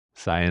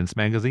Science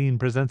Magazine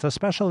presents a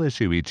special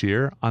issue each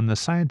year on the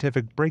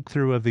scientific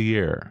breakthrough of the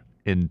year.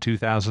 In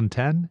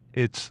 2010,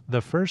 it's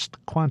the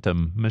first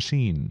quantum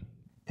machine.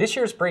 This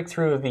year's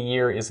breakthrough of the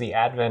year is the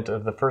advent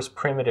of the first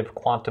primitive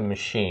quantum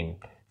machine.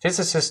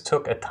 Physicists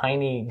took a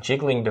tiny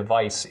jiggling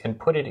device and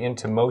put it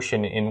into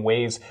motion in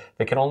ways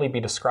that can only be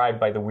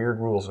described by the weird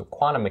rules of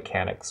quantum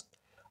mechanics.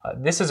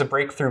 This is a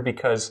breakthrough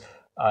because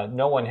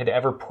no one had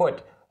ever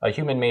put a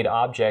human-made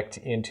object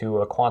into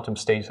a quantum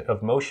state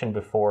of motion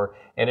before,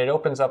 and it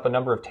opens up a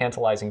number of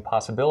tantalizing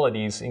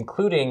possibilities,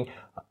 including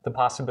the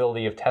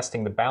possibility of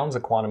testing the bounds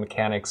of quantum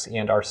mechanics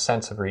and our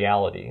sense of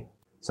reality.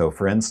 So,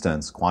 for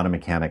instance, quantum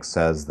mechanics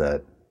says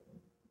that,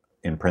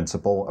 in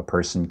principle, a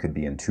person could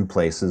be in two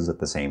places at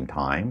the same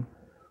time,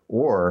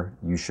 or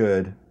you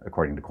should,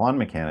 according to quantum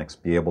mechanics,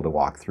 be able to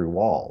walk through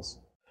walls.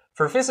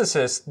 For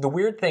physicists, the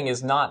weird thing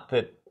is not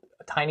that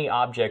tiny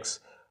objects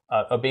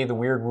obey the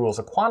weird rules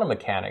of quantum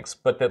mechanics,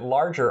 but that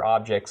larger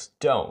objects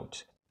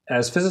don't.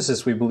 As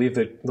physicists, we believe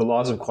that the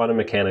laws of quantum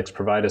mechanics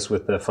provide us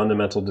with the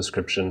fundamental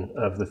description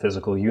of the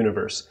physical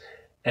universe.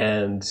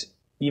 And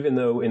even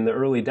though in the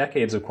early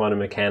decades of quantum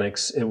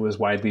mechanics, it was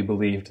widely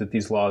believed that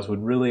these laws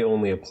would really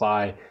only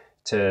apply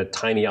to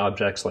tiny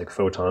objects like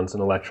photons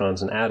and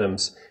electrons and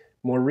atoms,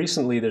 more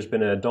recently there's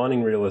been a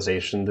dawning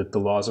realization that the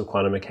laws of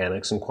quantum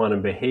mechanics and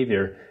quantum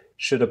behavior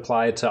should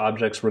apply to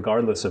objects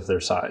regardless of their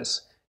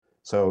size.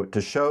 So to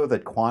show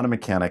that quantum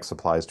mechanics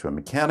applies to a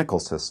mechanical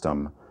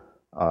system,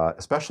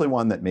 especially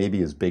one that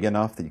maybe is big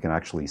enough that you can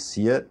actually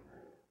see it,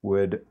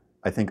 would,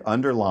 I think,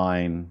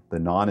 underline the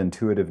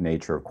non-intuitive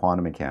nature of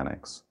quantum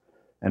mechanics.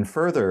 And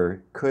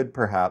further, could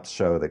perhaps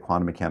show that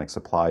quantum mechanics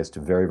applies to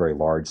very, very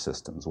large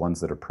systems,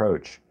 ones that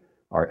approach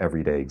our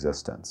everyday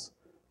existence.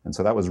 And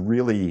so that was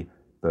really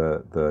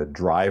the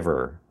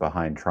driver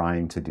behind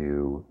trying to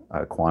do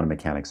a quantum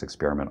mechanics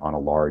experiment on a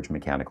large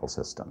mechanical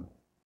system.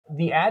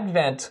 The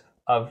advent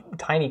of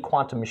tiny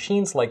quantum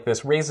machines like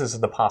this raises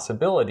the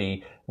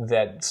possibility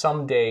that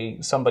someday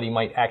somebody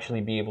might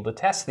actually be able to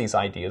test these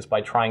ideas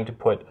by trying to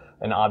put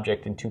an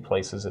object in two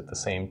places at the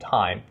same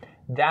time.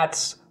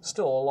 That's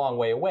still a long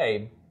way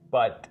away,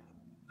 but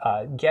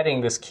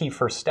getting this key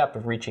first step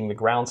of reaching the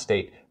ground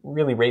state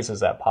really raises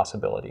that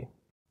possibility.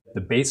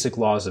 The basic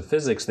laws of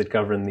physics that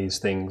govern these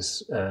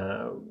things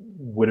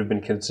would have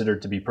been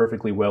considered to be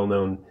perfectly well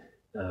known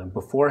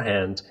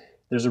beforehand.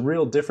 There's a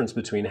real difference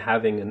between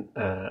having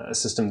a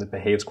system that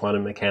behaves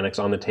quantum mechanics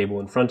on the table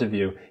in front of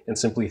you and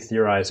simply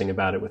theorizing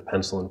about it with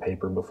pencil and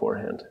paper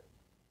beforehand.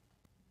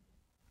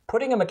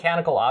 Putting a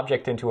mechanical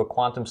object into a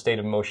quantum state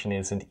of motion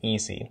isn't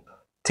easy.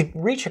 To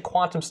reach a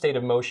quantum state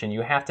of motion,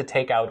 you have to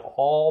take out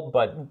all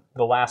but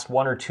the last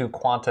one or two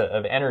quanta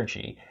of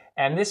energy.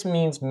 And this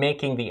means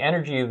making the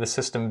energy of the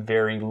system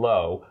very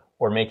low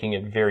or making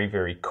it very,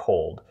 very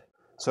cold.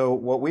 So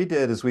what we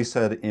did is we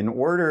said, in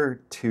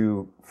order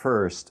to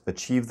first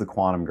achieve the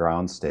quantum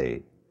ground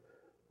state,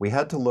 we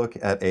had to look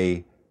at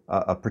a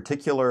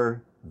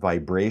particular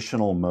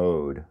vibrational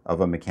mode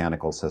of a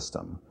mechanical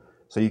system.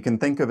 So you can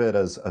think of it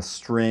as a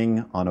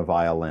string on a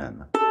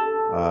violin.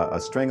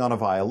 A string on a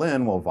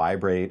violin will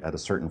vibrate at a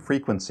certain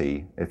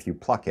frequency if you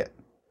pluck it.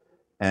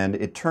 And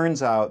it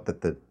turns out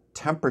that the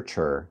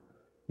temperature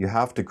you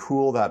have to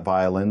cool that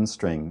violin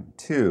string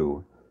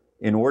to,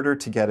 in order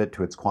to get it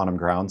to its quantum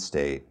ground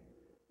state,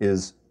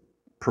 is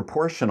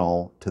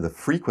proportional to the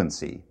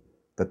frequency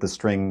that the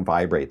string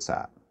vibrates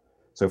at.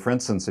 So for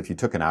instance, if you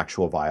took an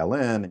actual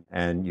violin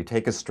and you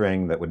take a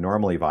string that would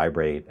normally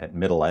vibrate at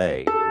middle A,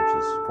 which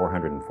is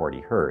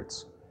 440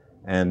 hertz,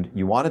 and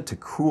you wanted to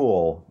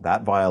cool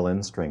that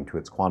violin string to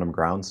its quantum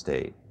ground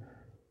state,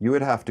 you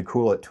would have to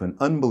cool it to an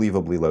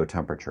unbelievably low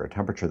temperature, a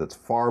temperature that's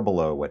far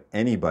below what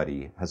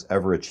anybody has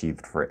ever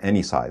achieved for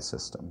any size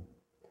system.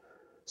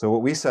 So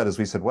what we said is,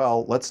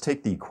 well, let's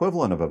take the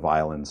equivalent of a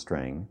violin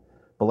string,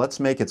 but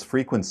let's make its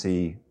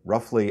frequency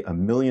roughly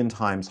 1,000,000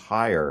 times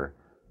higher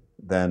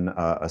than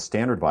a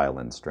standard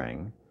violin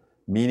string,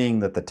 meaning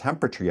that the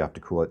temperature you have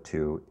to cool it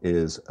to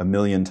is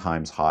 1,000,000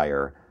 times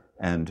higher,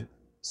 and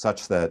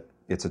such that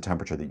it's a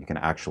temperature that you can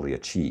actually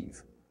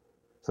achieve.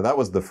 So that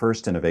was the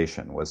first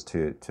innovation, was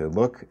to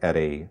look at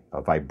a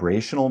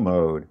vibrational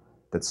mode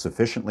that's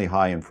sufficiently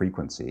high in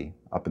frequency,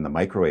 up in the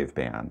microwave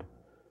band,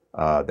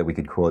 that we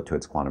could cool it to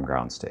its quantum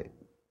ground state.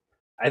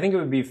 I think it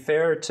would be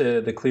fair to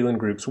the Cleland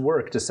group's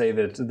work to say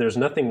that there's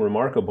nothing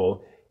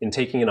remarkable in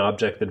taking an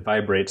object that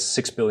vibrates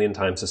 6 billion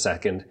times a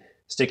second,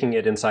 sticking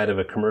it inside of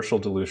a commercial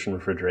dilution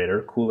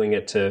refrigerator, cooling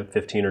it to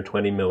 15 or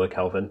 20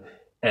 millikelvin,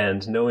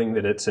 and knowing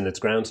that it's in its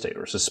ground state,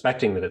 or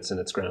suspecting that it's in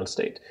its ground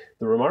state.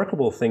 The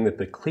remarkable thing that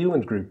the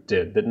Cleland group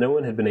did that no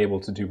one had been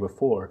able to do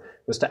before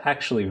was to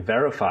actually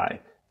verify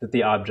that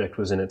the object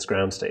was in its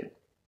ground state.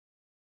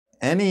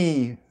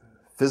 Any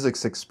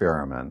physics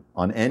experiment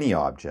on any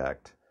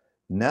object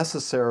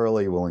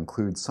necessarily will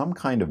include some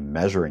kind of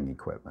measuring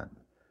equipment.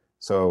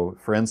 So,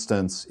 for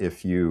instance,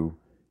 if you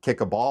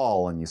kick a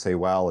ball and you say,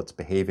 well, it's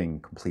behaving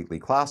completely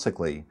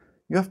classically,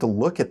 you have to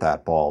look at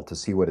that ball to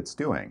see what it's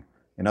doing.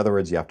 In other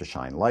words, you have to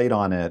shine light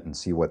on it and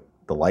see what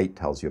the light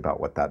tells you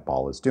about what that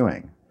ball is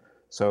doing.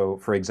 So,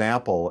 for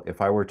example,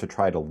 if I were to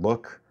try to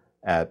look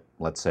at,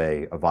 let's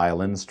say, a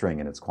violin string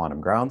in its quantum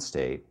ground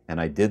state,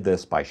 and I did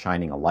this by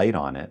shining a light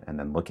on it and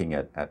then looking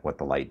at what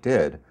the light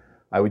did,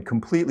 I would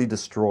completely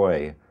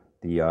destroy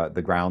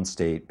the ground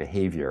state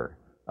behavior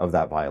of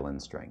that violin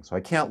string. So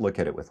I can't look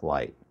at it with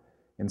light.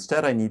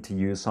 Instead, I need to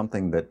use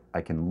something that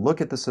I can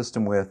look at the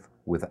system with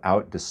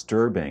without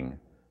disturbing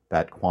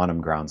that quantum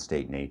ground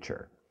state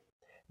nature.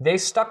 They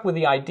stuck with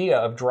the idea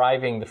of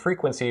driving the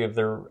frequency of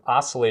their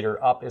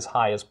oscillator up as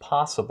high as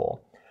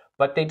possible,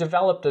 but they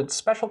developed a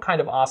special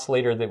kind of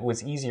oscillator that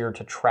was easier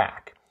to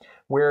track.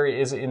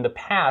 Whereas in the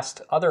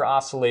past, other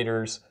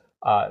oscillators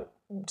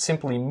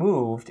simply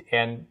moved,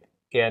 and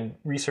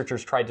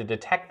researchers tried to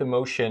detect the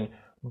motion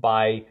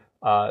by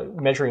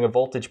measuring a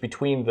voltage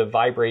between the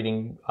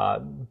vibrating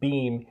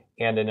beam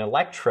and an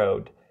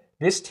electrode.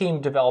 This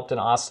team developed an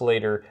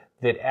oscillator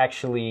that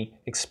actually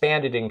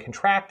expanded and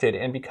contracted,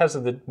 and because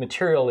of the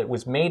material it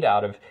was made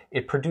out of,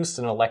 it produced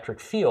an electric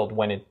field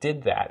when it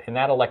did that, and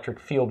that electric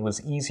field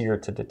was easier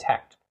to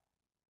detect.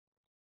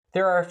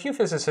 There are a few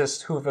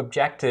physicists who have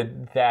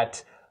objected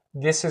that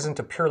this isn't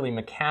a purely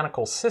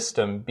mechanical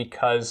system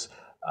because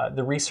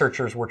the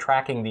researchers were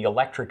tracking the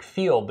electric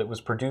field that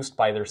was produced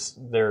by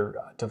their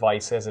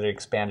device as it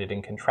expanded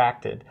and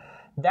contracted.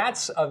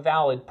 That's a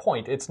valid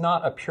point. It's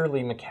not a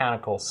purely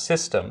mechanical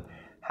system.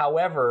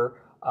 However,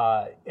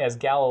 as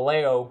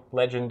Galileo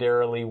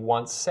legendarily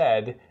once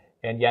said,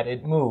 and yet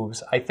it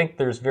moves, I think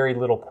there's very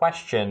little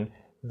question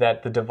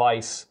that the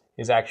device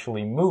is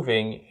actually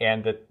moving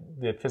and that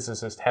the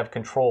physicists have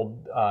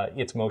controlled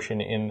its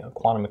motion in a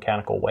quantum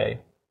mechanical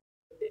way.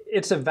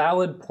 It's a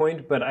valid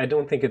point, but I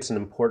don't think it's an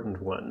important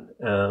one.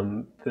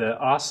 The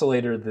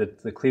oscillator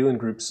that the Cleland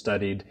group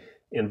studied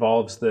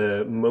involves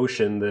the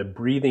motion, the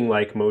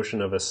breathing-like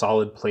motion of a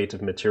solid plate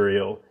of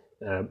material,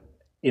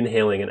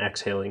 inhaling and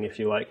exhaling, if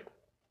you like.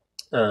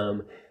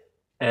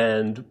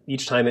 And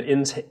each time it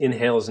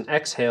inhales and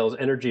exhales,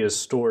 energy is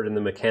stored in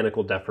the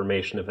mechanical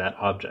deformation of that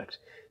object.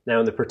 Now,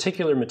 in the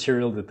particular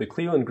material that the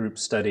Cleland group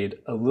studied,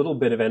 a little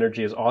bit of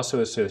energy is also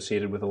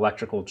associated with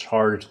electrical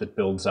charge that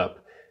builds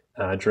up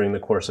during the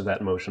course of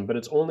that motion, but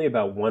it's only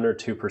about 1 or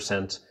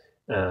 2%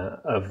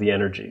 of the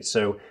energy.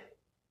 So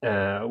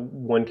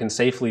one can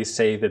safely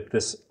say that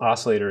this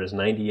oscillator is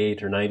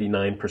 98 or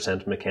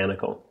 99%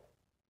 mechanical.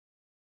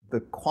 The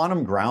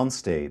quantum ground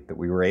state that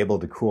we were able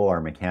to cool our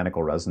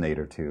mechanical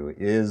resonator to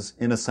is,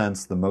 in a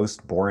sense, the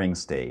most boring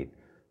state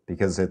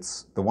because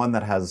it's the one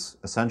that has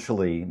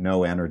essentially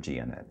no energy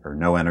in it, or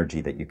no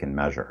energy that you can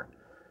measure.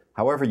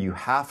 However, you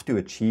have to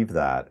achieve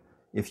that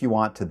if you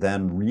want to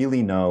then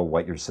really know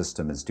what your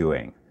system is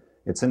doing.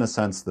 It's, in a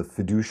sense, the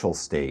fiducial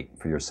state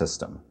for your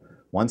system.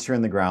 Once you're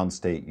in the ground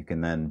state, you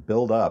can then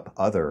build up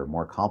other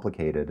more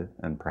complicated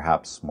and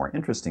perhaps more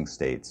interesting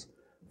states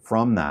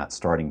from that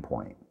starting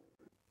point.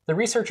 The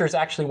researchers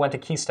actually went a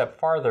key step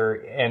farther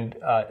and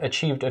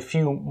achieved a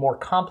few more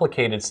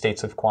complicated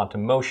states of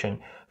quantum motion.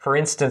 For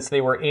instance,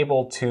 they were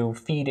able to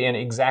feed in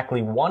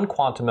exactly one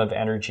quantum of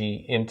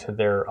energy into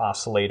their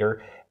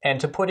oscillator and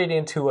to put it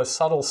into a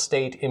subtle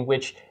state in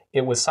which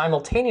it was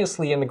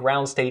simultaneously in the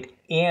ground state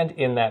and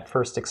in that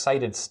first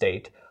excited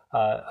state,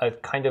 a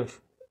kind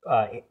of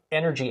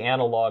energy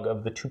analog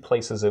of the two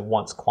places at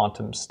once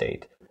quantum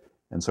state.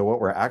 And so what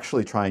we're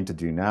actually trying to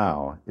do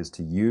now is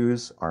to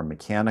use our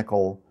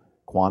mechanical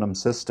quantum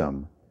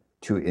system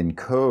to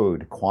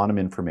encode quantum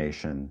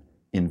information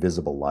in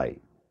visible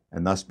light,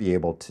 and thus be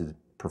able to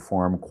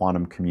perform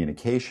quantum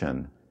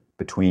communication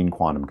between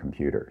quantum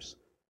computers.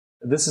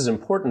 This is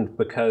important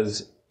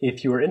because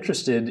if you are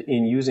interested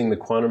in using the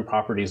quantum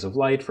properties of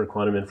light for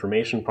quantum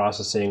information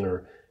processing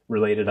or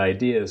related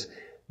ideas,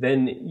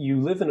 then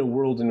you live in a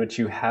world in which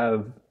you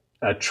have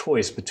a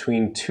choice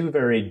between two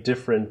very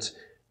different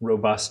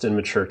robust and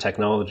mature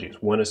technologies,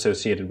 one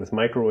associated with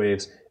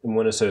microwaves and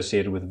one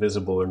associated with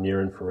visible or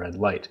near-infrared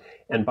light.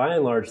 And by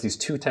and large, these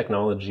two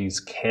technologies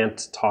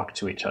can't talk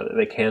to each other.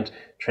 They can't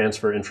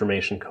transfer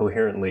information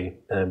coherently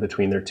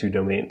between their two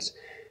domains.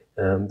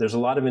 There's a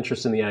lot of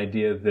interest in the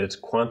idea that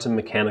quantum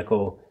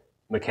mechanical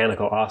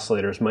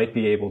oscillators might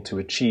be able to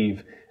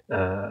achieve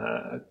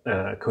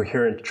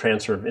coherent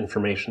transfer of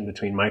information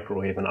between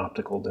microwave and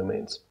optical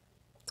domains.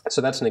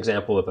 So that's an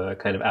example of a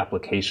kind of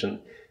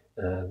application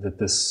that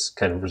this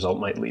kind of result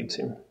might lead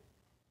to.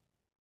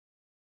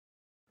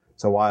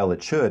 So while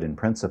it should, in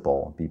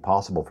principle, be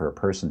possible for a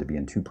person to be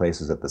in two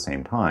places at the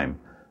same time,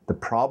 the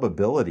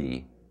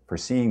probability for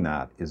seeing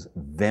that is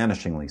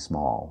vanishingly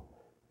small,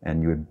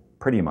 and you would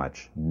pretty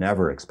much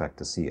never expect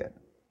to see it.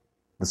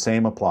 The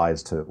same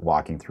applies to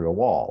walking through a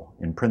wall.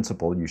 In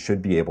principle, you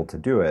should be able to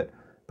do it,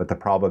 but the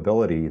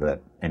probability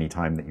that any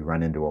time that you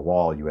run into a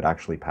wall, you would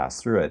actually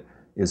pass through it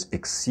is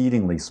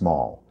exceedingly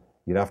small.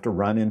 You'd have to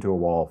run into a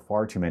wall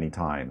far too many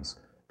times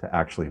to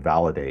actually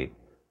validate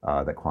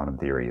that quantum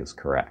theory is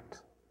correct.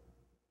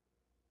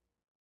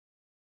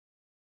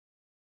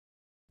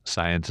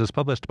 Science is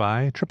published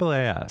by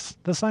AAAS,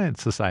 the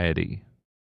Science Society.